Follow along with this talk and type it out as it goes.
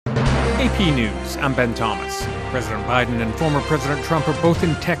AP News, I'm Ben Thomas. President Biden and former President Trump are both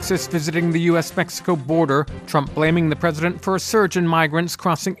in Texas visiting the U.S.-Mexico border, Trump blaming the president for a surge in migrants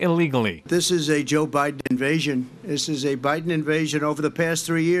crossing illegally. This is a Joe Biden invasion. This is a Biden invasion over the past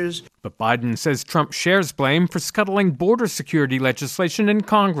 3 years. But Biden says Trump shares blame for scuttling border security legislation in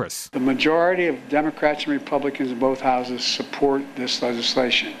Congress. The majority of Democrats and Republicans in both houses support this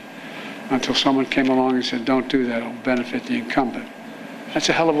legislation until someone came along and said, don't do that, it'll benefit the incumbent. That's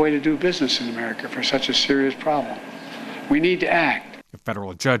a hell of a way to do business in America for such a serious problem. We need to act. A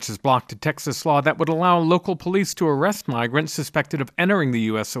federal judge has blocked a Texas law that would allow local police to arrest migrants suspected of entering the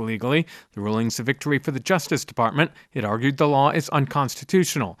U.S. illegally. The ruling's a victory for the Justice Department. It argued the law is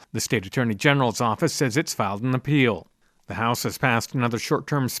unconstitutional. The state attorney general's office says it's filed an appeal. The House has passed another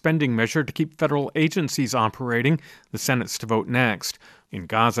short-term spending measure to keep federal agencies operating. The Senate's to vote next. In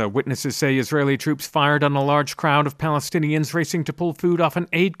Gaza, witnesses say Israeli troops fired on a large crowd of Palestinians racing to pull food off an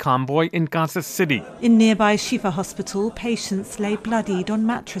aid convoy in Gaza City. In nearby Shifa Hospital, patients lay bloodied on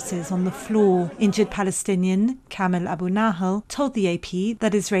mattresses on the floor. Injured Palestinian Kamel Abu Nahal told the AP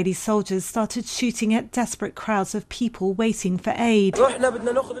that Israeli soldiers started shooting at desperate crowds of people waiting for aid.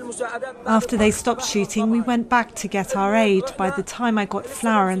 After they stopped shooting, we went back to get our aid. By the time I got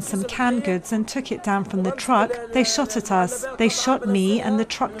flour and some canned goods and took it down from the truck, they shot at us. They shot me, and the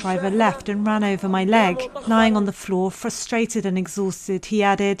truck driver left and ran over my leg. Lying on the floor, frustrated and exhausted, he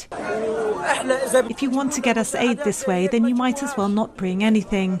added, "If you want to get us aid this way, then you might as well not bring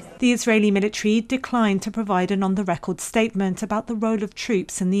anything." The Israeli military declined to provide an on-the-record statement about the role of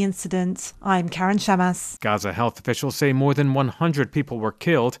troops in the incident. I'm Karen Shamas. Gaza health officials say more than 100 people were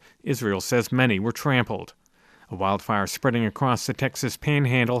killed. Israel says many were trampled. A wildfire spreading across the Texas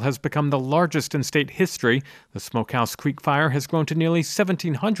Panhandle has become the largest in state history. The Smokehouse Creek fire has grown to nearly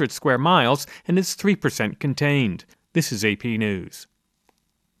 1,700 square miles and is 3% contained. This is AP News.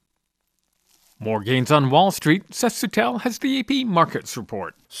 More gains on Wall Street. Seth Sutel has the AP Markets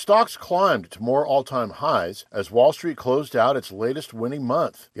Report. Stocks climbed to more all-time highs as Wall Street closed out its latest winning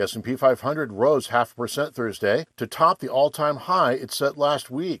month. The S&P 500 rose 0.5% Thursday to top the all-time high it set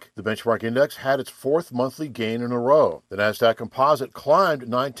last week. The benchmark index had its fourth monthly gain in a row. The Nasdaq Composite climbed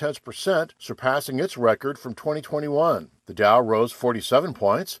 0.9%, surpassing its record from 2021. The Dow rose 47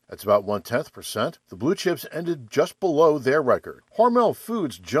 points. That's about 0.1%. The blue chips ended just below their record. Hormel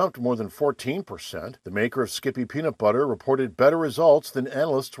Foods jumped more than 14%. The maker of Skippy peanut butter reported better results than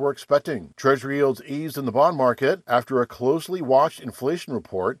analysts were expecting. Treasury yields eased in the bond market after a closely watched inflation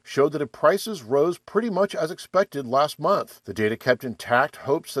report showed that prices rose pretty much as expected last month. The data kept intact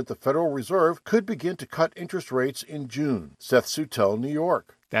hopes that the Federal Reserve could begin to cut interest rates in June. Seth Sutel, New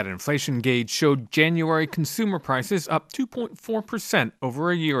York. That inflation gauge showed January consumer prices up 2.4%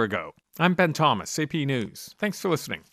 over a year ago. I'm Ben Thomas, AP News. Thanks for listening.